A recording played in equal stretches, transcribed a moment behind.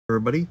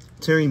Everybody,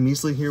 Terry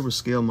Miesle here with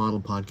Scale Model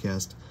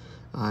Podcast.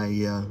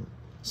 I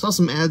saw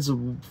some ads a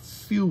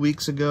few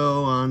weeks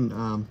ago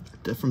on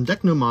from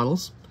Dekno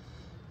Models,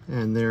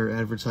 and they're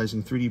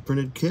advertising 3D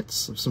printed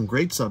kits of some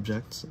great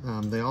subjects.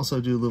 They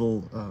also do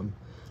little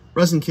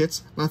resin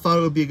kits, and I thought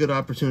it would be a good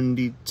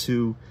opportunity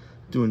to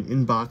do an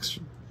in-box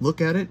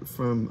look at it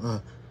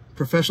from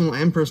professional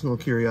and personal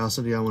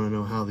curiosity. I want to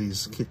know how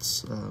these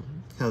kits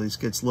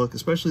look,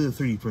 especially the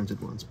 3D printed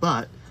ones.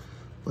 But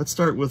let's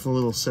start with a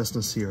little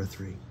Cessna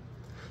CR3.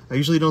 I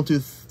usually don't do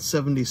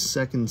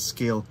 70-second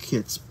scale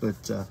kits,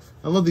 but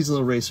I love these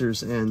little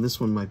racers, and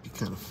this one might be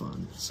kind of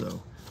fun.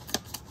 So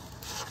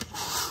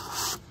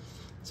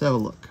let's have a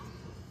look.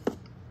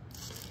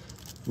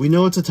 We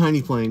know it's a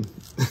tiny plane.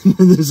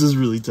 This is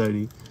really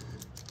tiny.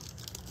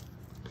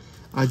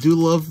 I do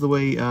love the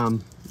way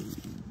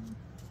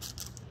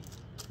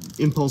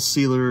impulse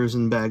sealers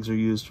and bags are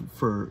used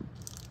for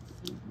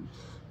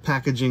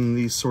packaging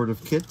these sort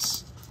of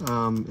kits.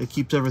 It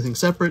keeps everything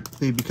separate.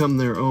 They become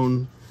their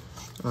own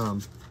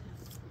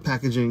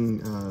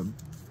packaging,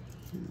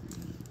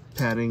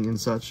 padding and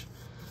such.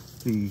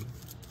 The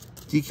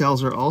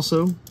decals are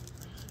also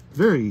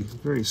very,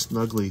 very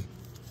snugly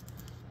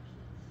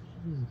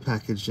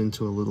packaged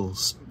into a little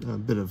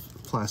bit of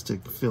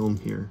plastic film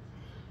here.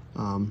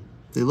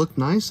 They look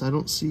nice. I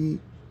don't see,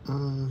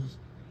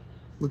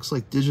 looks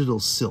like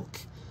Digital Silk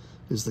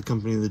is the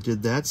company that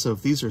did that. So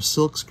if these are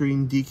silk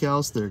screen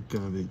decals, they're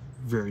going to be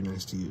very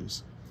nice to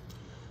use.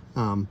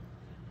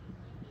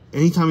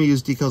 Anytime I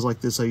use decals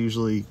like this, I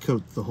usually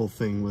coat the whole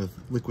thing with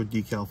liquid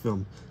decal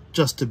film,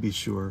 just to be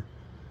sure.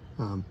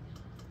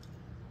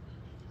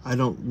 I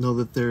don't know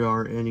that there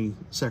are any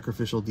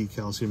sacrificial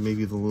decals here,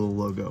 maybe the little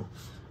logo.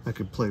 I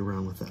could play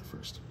around with that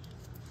first.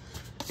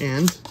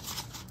 And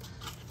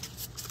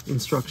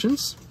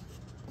instructions.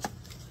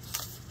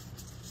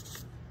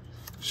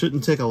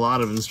 Shouldn't take a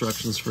lot of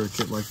instructions for a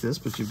kit like this,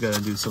 but you've got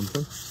to do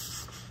something.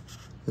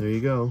 There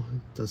you go.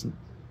 It doesn't...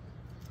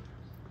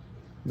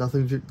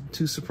 Nothing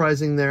too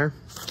surprising there.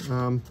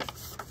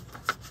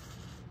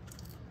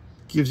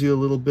 Gives you a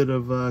little bit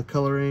of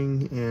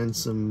coloring and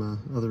some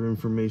other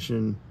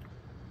information,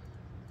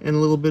 and a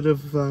little bit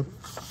of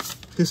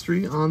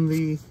history on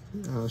the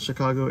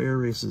Chicago air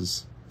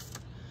races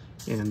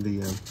and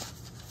the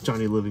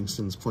Johnny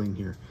Livingston's plane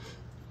here.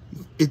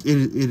 It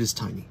is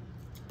tiny.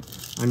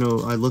 I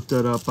know I looked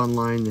that up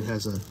online. It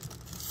has a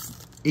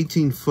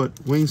 18-foot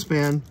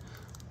wingspan,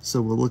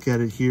 so we'll look at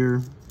it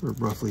here. Or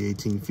roughly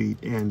 18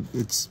 feet, and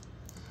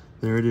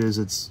there it is.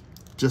 It's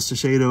just a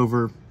shade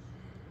over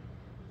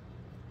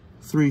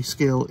 3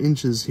 scale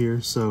inches here,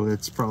 so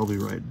it's probably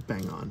right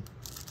bang on.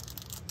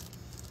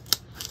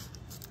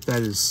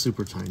 That is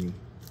super tiny.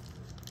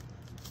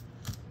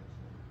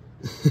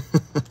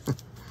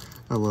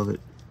 I love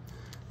it.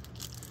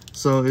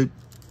 So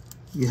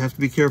you have to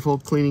be careful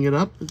cleaning it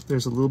up.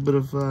 There's a little bit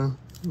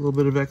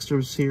of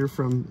extras here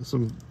from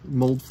some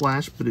mold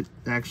flash, but it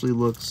actually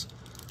looks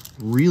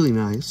really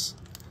nice.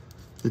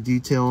 The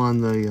detail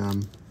on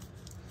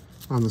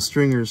the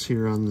stringers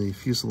here on the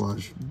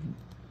fuselage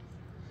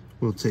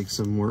will take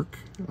some work.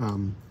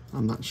 I'm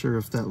not sure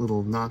if that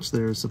little notch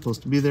there is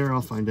supposed to be there.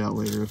 I'll find out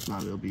later. If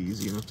not, it'll be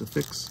easy enough to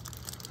fix.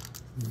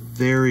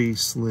 Very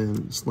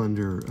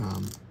slender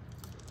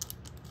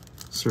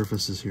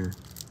surfaces here,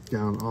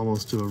 down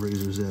almost to a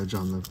razor's edge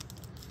on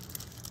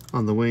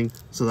the wing.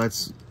 So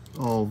that's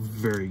all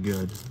very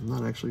good. I'm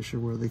not actually sure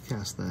where they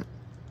cast that,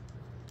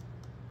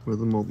 where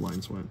the mold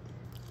lines went.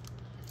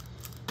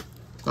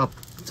 Up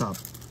top,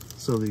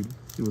 so it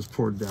was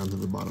poured down to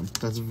the bottom.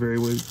 That's a very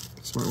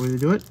smart way to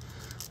do it.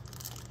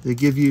 They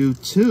give you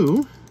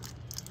 2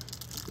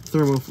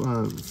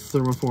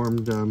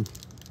 thermoformed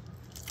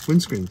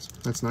windscreens.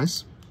 That's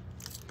nice,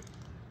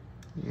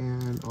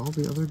 and all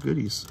the other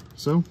goodies.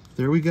 So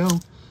there we go,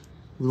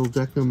 little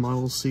Dekno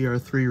Model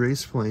CR3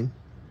 race plane.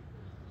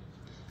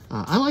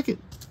 I like it.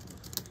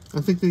 I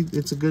think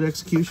it's a good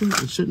execution.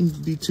 It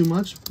shouldn't be too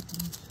much.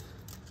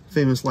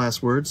 Famous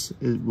last words.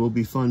 It will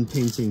be fun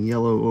painting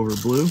yellow over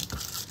blue.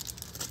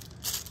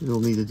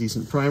 You'll need a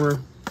decent primer.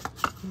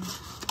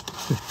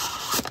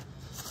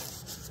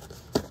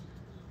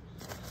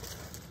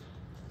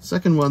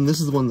 Second one, this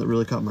is the one that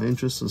really caught my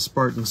interest, the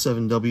Spartan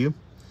 7W.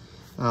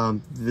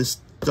 This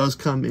does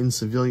come in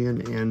civilian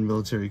and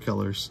military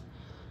colors.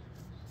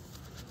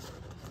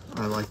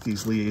 I like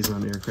these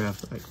liaison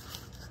aircraft.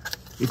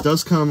 It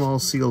does come all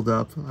sealed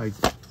up. I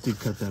did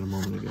cut that a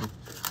moment ago.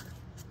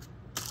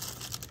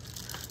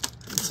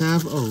 Let's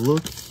have a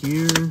look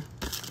here.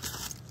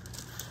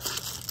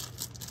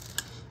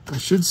 I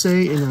should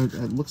say, and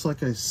it looks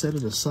like I set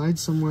it aside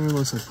somewhere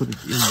unless I put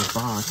it in the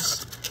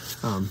box.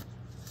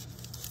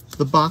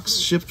 The box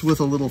shipped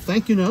with a little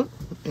thank you note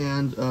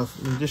and an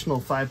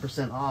additional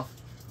 5% off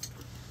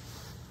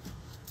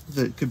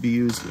that could be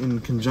used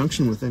in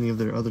conjunction with any of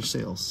their other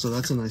sales. So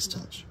that's a nice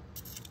touch.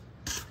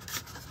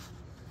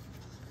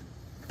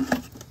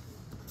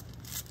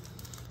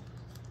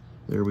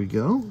 There we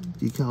go.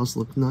 Decals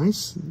look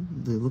nice.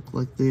 They look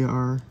like they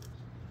are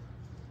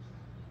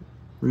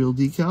real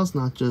decals,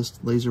 not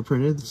just laser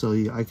printed, so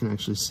I can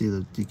actually see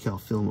the decal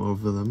film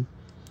over them.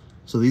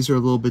 So these are a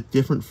little bit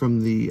different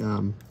from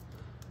the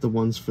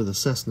ones for the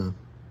Cessna.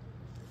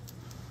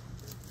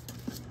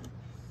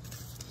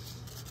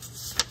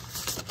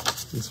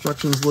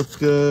 Instructions look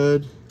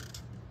good.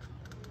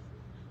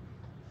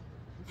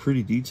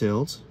 Pretty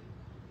detailed.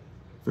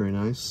 Very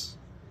nice.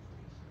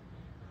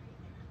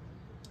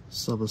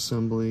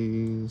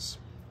 Sub-assemblies.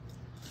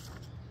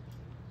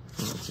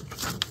 Oh, that's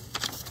interesting.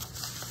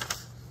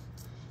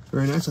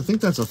 Very nice. I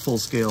think that's a full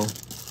scale.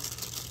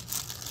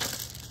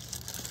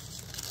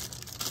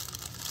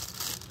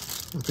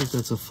 I think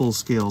that's a full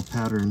scale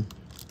pattern.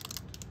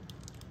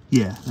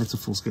 Yeah, that's a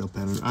full scale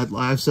pattern.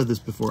 I've said this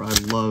before. I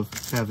love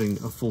having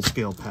a full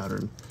scale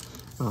pattern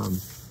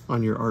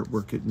on your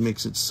artwork. It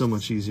makes it so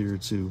much easier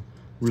to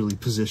really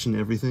position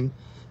everything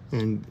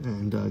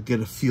and get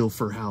a feel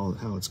for how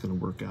it's going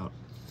to work out.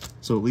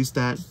 So at least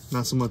that,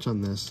 not so much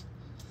on this.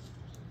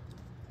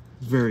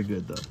 Very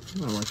good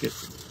though. I like it.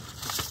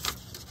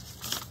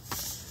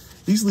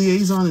 These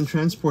liaison and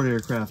transport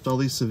aircraft, all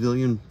these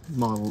civilian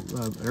model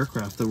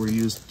aircraft that were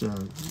used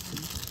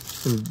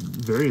in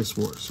various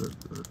wars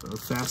are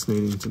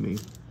fascinating to me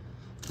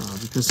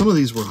because some of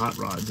these were hot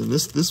rods, and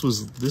this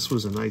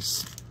was a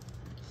nice,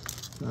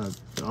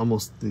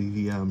 almost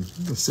the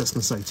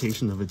Cessna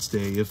Citation of its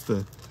day. If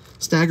the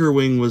Stagger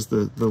Wing was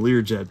the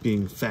Learjet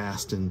being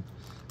fast and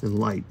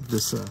light,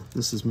 this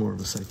is more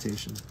of a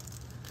Citation.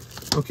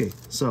 Okay,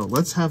 so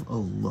let's have a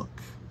look.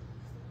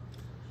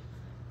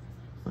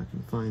 If I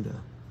can find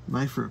a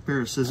knife or a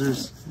pair of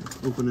scissors,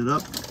 open it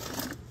up.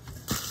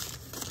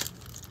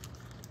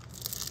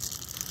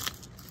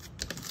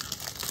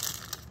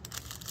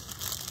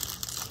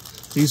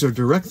 These are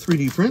direct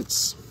 3D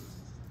prints,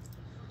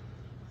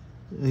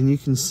 and you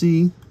can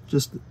see,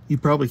 just, you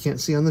probably can't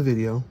see on the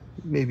video,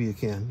 maybe you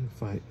can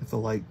if the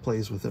light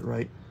plays with it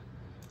right,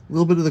 a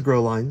little bit of the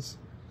grow lines.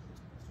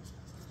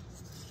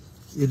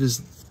 It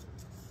is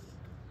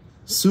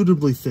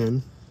suitably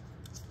thin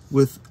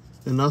with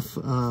enough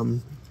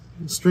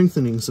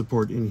strengthening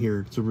support in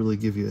here to really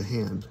give you a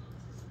hand.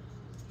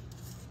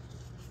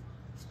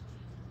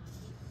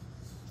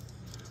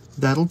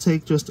 That'll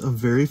take just a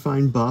very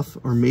fine buff,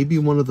 or maybe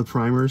one of the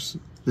primers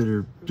that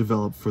are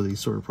developed for these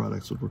sort of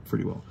products would work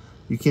pretty well.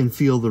 You can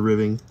feel the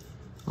ribbing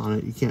on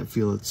it. You can't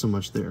feel it so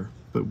much there,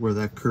 but where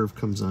that curve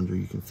comes under,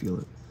 you can feel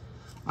it.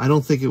 I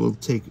don't think it will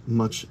take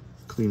much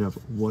cleanup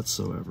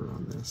whatsoever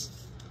on this.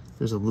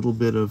 There's a little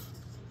bit of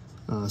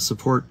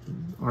support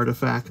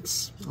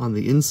artifacts on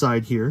the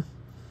inside here.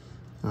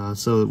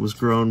 So it was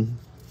grown,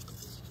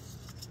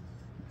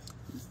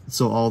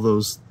 so all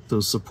those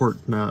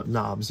support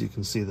knobs, you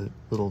can see the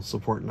little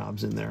support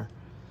knobs in there.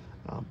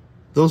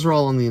 Those are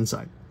all on the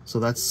inside, so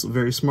that's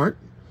very smart.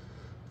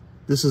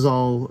 This is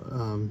all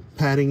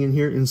padding in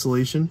here,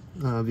 insulation,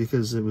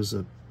 because it was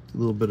a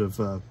little bit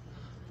of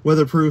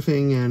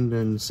weatherproofing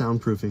and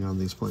soundproofing on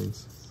these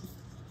planes.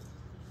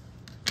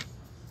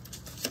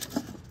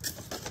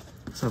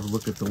 Let's have a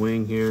look at the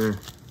wing here.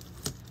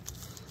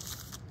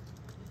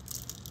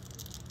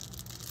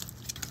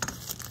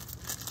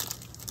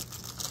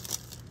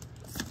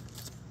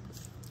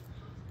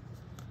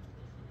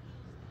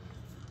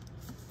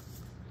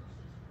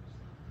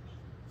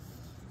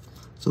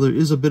 So there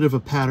is a bit of a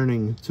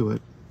patterning to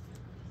it.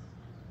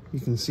 You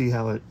can see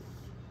how it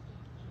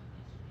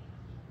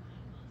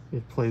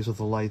plays with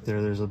the light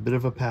there. There's a bit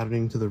of a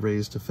patterning to the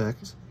raised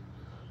effect.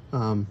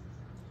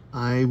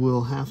 I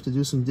will have to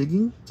do some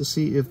digging to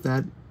see if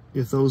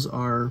those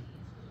are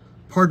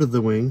part of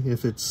the wing,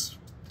 if it's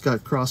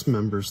got cross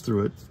members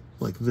through it,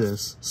 like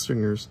this,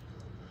 stringers.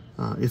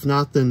 If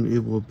not, then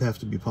it will have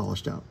to be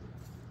polished out.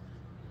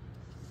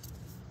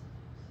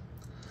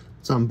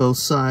 It's on both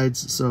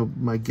sides, so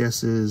my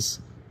guess is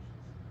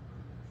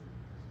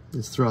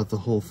it's throughout the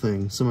whole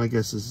thing. So my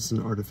guess is it's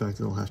an artifact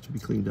that'll have to be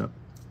cleaned up.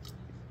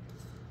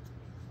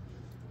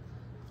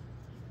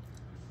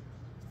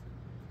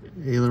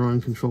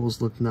 Aileron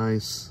controls look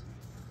nice.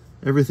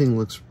 Everything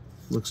looks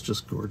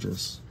just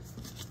gorgeous.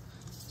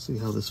 See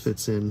how this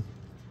fits in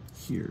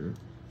here.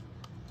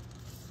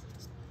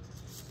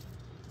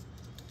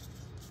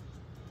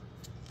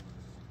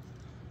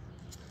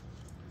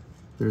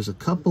 There's a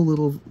couple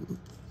little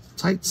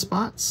tight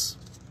spots.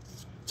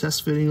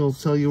 Test fitting will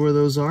tell you where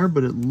those are,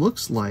 but it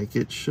looks like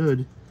it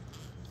should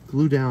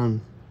glue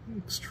down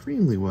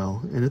extremely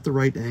well and at the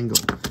right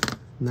angle.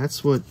 And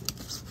that's what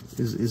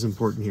is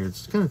important here.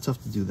 It's kind of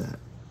tough to do that.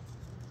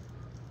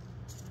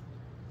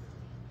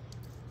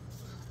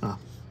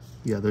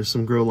 Yeah, there's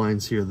some grow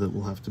lines here that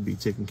will have to be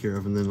taken care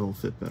of, and then it'll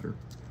fit better.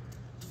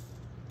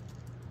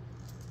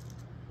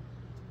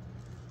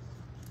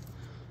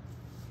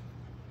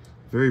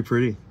 Very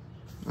pretty.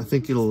 I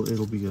think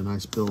it'll be a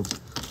nice build.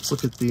 Let's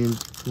look at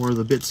more of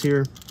the bits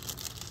here.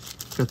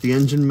 Got the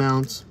engine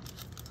mount.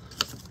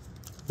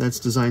 That's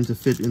designed to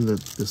fit in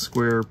the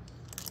square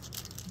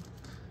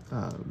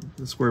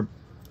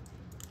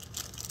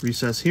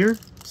recess here,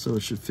 so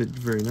it should fit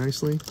very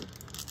nicely.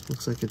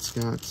 Looks like it's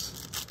got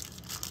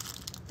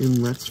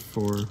inlets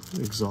for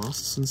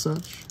exhausts and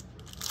such.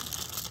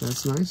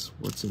 That's nice.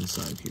 What's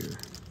inside here?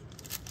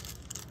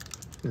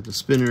 Got the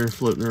spinner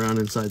floating around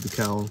inside the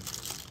cowl.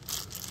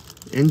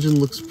 Engine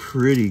looks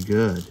pretty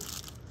good.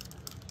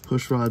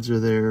 Push rods are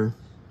there.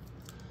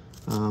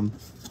 I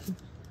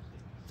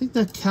think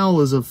that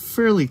cowl is a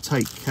fairly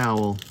tight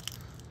cowl,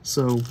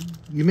 so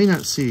you may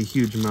not see a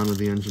huge amount of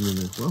the engine in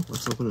it. Well,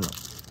 let's open it up.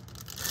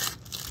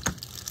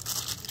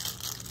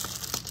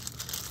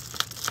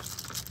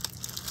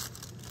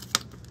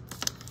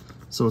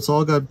 So it's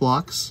all got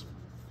blocks.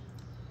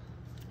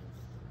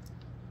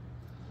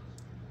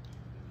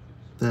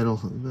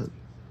 The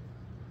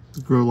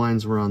grow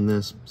lines were on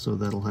this, so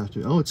that'll have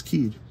to, oh, it's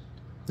keyed.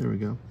 There we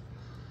go.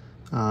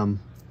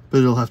 But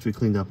it'll have to be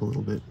cleaned up a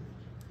little bit.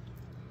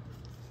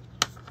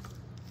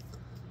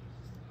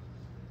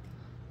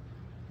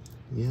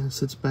 Yeah,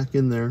 sits back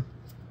in there.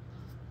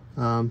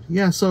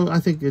 Yeah, so I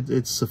think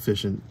it's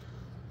sufficient.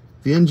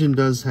 The engine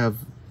does have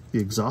the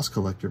exhaust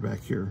collector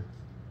back here,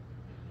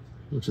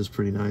 which is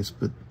pretty nice,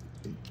 but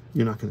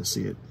you're not going to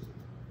see it.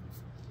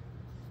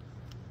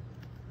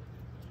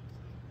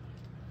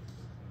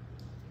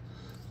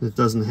 It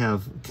doesn't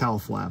have cowl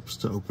flaps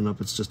to open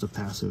up. It's just a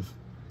passive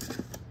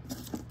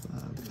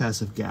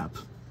gap,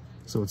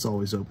 so it's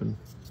always open.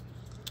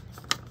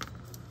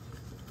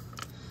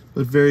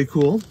 But very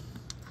cool.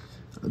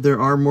 There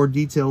are more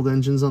detailed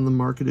engines on the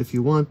market if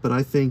you want, but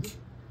I think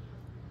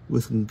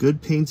with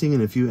good painting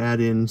and if you add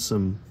in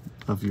some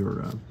of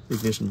your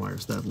ignition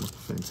wires, that'll look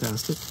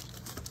fantastic.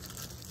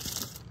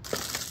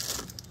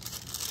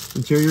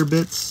 Interior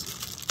bits.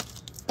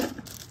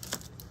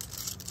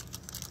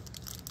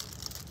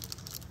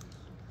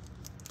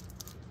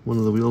 One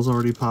of the wheels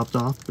already popped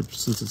off, but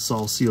since it's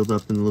all sealed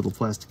up in a little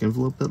plastic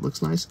envelope, that looks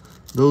nice.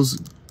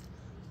 Those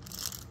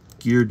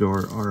gear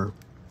door are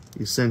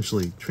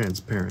essentially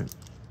transparent.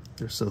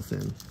 They're so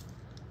thin.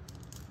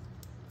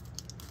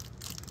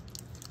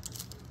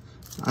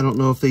 I don't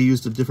know if they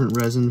used a different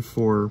resin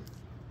for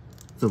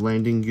the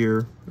landing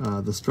gear.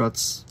 The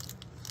struts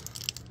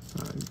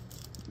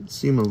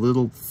seem a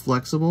little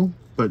flexible,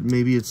 but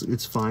maybe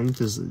it's fine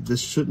because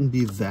this shouldn't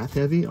be that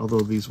heavy,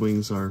 although these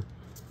wings are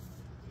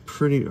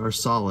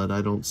solid.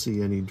 I don't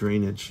see any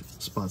drainage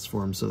spots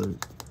for them, so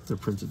they're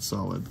printed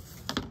solid.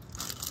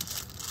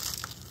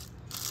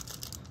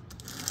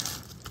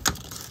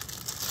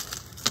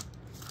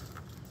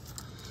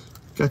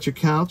 Got your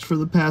couch for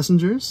the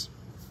passengers.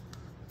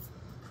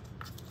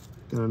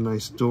 Got a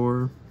nice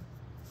door.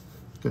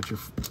 Got your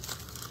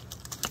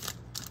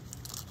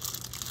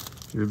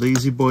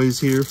lazy boys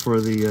here for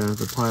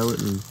the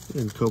pilot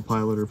and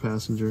co-pilot or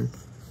passenger.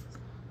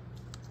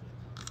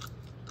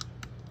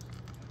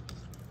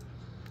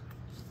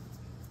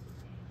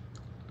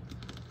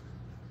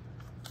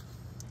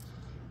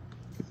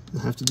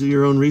 Have to do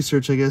your own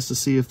research, I guess, to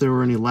see if there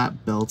were any lap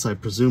belts. I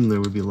presume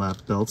there would be lap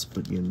belts,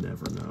 but you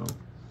never know.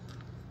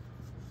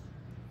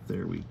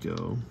 There we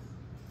go.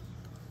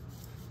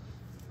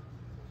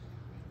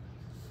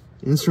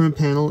 Instrument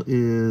panel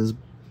is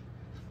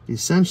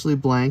essentially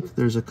blank.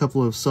 There's a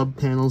couple of sub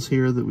panels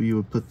here that you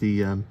would put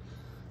the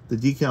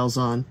decals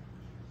on.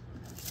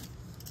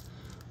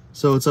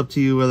 So it's up to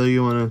you whether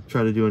you want to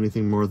try to do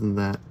anything more than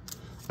that.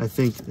 I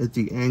think at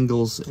the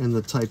angles and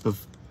the type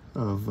of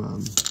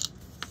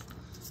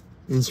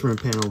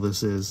instrument panel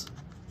this is,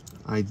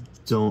 I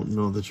don't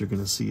know that you're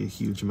going to see a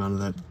huge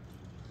amount of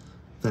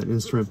that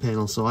instrument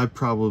panel, so I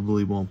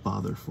probably won't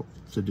bother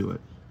to do it.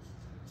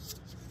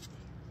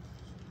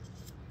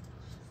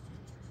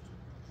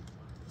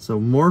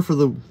 So more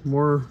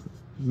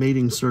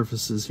mating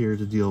surfaces here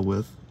to deal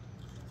with.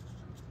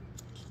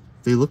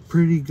 They look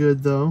pretty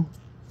good though.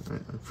 I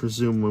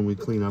presume when we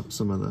clean up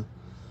some of the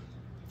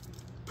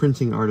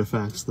printing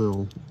artifacts,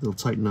 they'll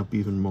tighten up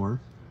even more.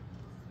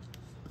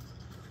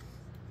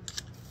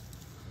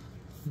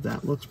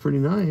 That looks pretty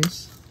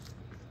nice.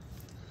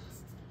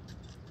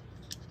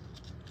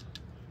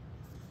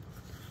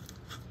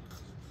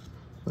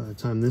 By the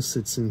time this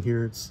sits in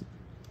here,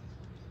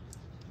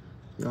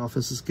 the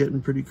office is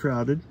getting pretty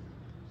crowded.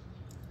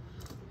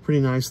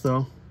 Pretty nice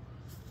though.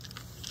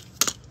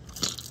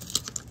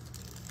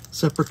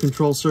 Separate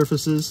control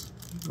surfaces.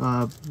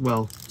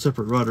 Well,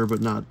 separate rudder, but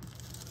not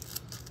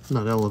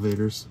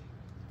elevators.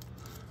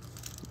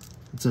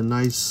 It's a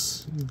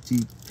nice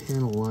deep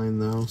panel line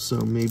though,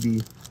 so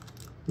maybe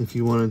if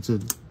you wanted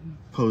to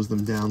pose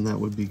them down, that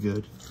would be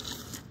good.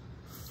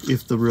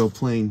 If the real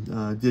plane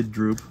did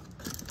droop,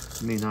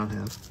 it may not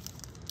have.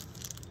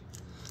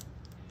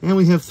 And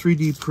we have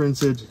 3D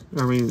printed,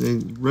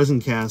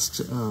 resin cast,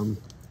 at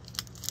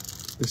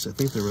least I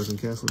think they're resin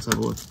cast, let's have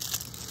a look.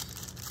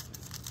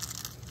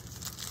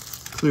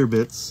 Clear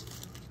bits.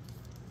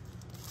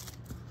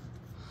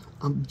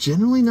 I'm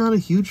generally not a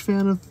huge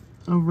fan of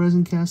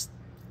resin cast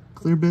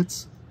clear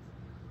bits.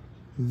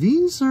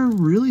 These are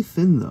really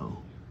thin though.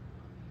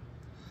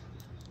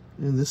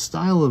 In this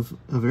style of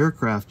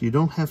aircraft, you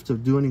don't have to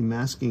do any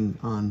masking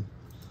on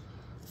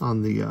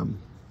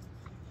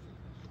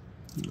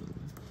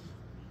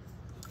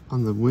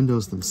the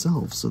windows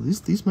themselves, so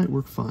these might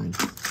work fine.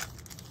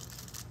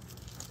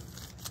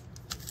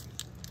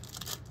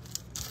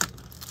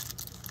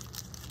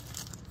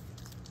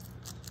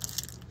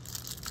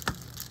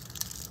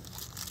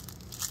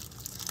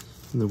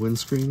 and the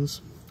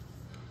windscreens.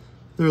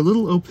 They're a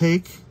little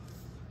opaque.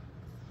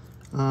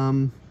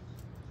 I'll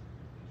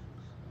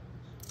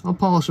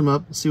polish them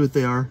up, see what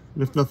they are,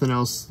 and if nothing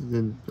else,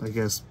 then I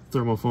guess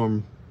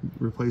thermoform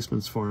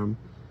replacements for them.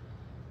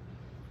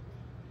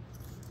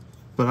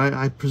 But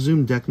I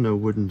presume Dekno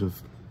wouldn't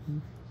have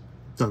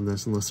done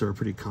this unless they were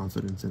pretty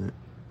confident in it.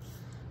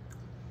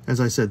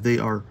 As I said, they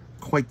are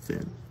quite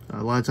thin.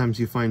 A lot of times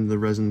you find the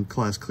resin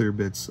class clear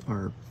bits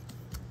are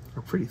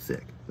pretty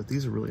thick, but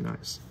these are really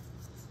nice.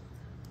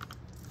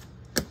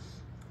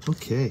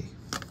 Okay.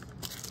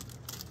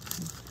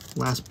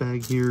 Last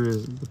bag here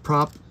is the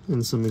prop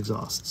and some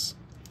exhausts.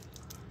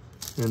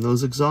 And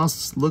those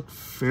exhausts look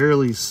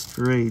fairly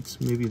straight,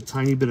 maybe a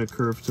tiny bit of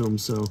curve to them,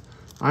 so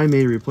I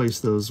may replace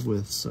those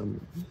with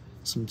some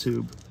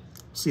tube.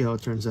 See how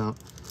it turns out.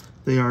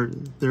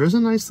 There is a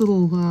nice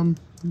little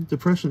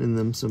depression in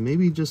them, so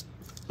maybe just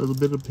a little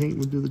bit of paint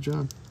would do the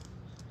job.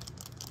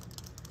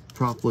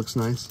 Prop looks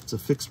nice. It's a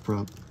fixed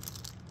prop.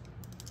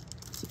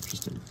 It's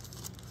interesting.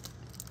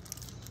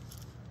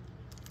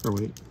 Or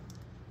wait,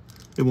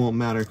 it won't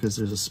matter because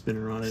there's a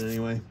spinner on it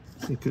anyway.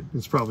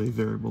 It's probably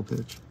variable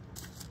pitch,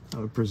 I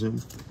would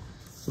presume.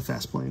 It's a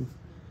fast plane.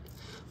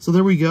 So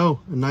there we go.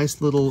 A nice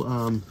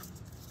little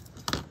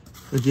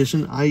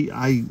addition.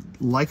 I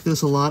like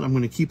this a lot. I'm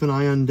going to keep an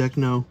eye on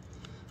Dekno.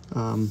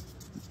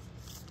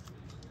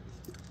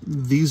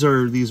 These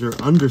are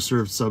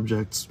underserved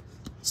subjects,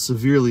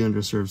 severely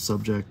underserved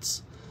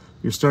subjects.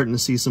 You're starting to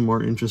see some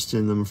more interest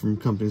in them from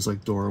companies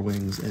like Dora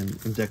Wings, and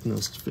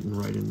Dekno's fitting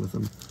right in with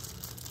them.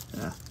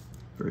 Yeah,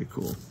 very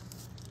cool.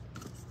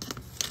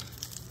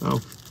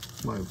 Oh,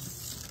 I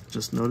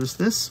just noticed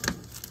this.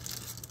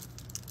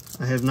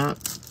 I have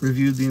not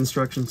reviewed the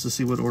instructions to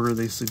see what order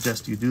they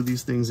suggest you do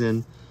these things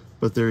in,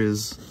 but there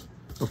is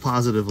a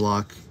positive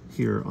lock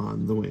here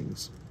on the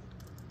wings.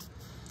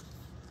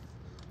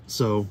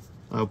 So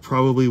I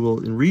probably will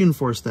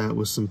reinforce that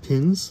with some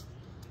pins.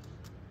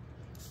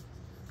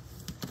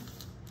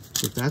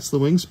 If that's the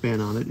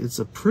wingspan on it, it's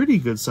a pretty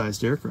good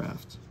sized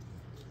aircraft,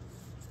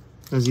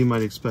 as you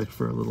might expect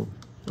for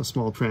a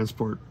small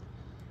transport.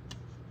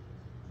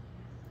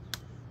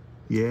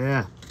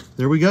 Yeah,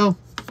 there we go.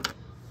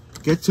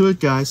 Get to it,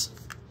 guys.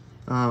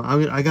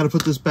 I got to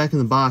put this back in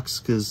the box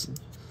because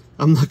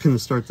I'm not going to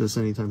start this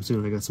anytime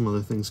soon. I got some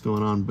other things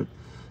going on, but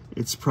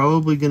it's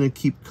probably going to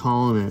keep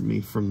calling at me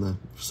from the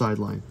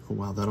sideline. Oh,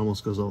 wow, that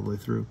almost goes all the way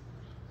through.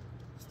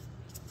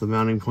 The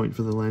mounting point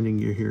for the landing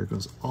gear here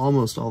goes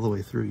almost all the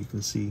way through. You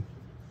can see.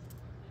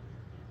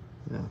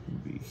 Yeah,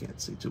 maybe you can't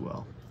see too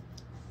well.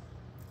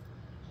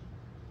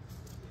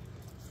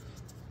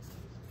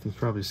 You can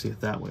probably see it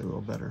that way a little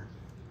better.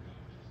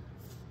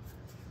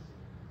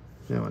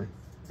 Anyway,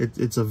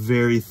 it's a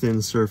very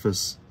thin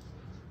surface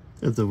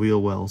at the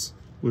wheel wells,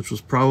 which was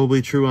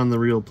probably true on the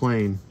real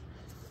plane,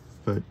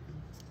 but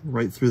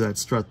right through that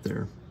strut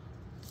there.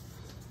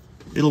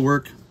 It'll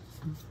work.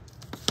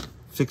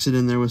 Fix it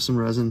in there with some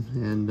resin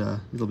and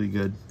it'll be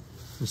good.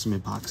 There's some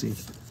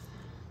epoxy.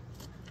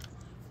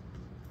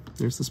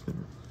 There's the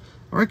spinner.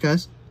 All right,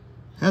 guys,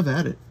 have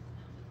at it.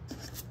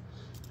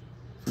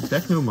 For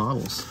Dekno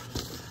models,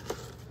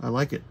 I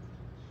like it.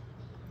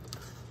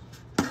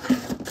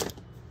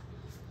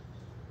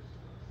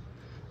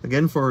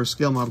 Again, for our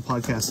Scale Model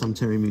Podcast, I'm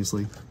Terry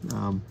Miesle.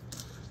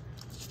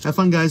 Have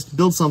fun, guys.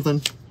 Build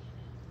something.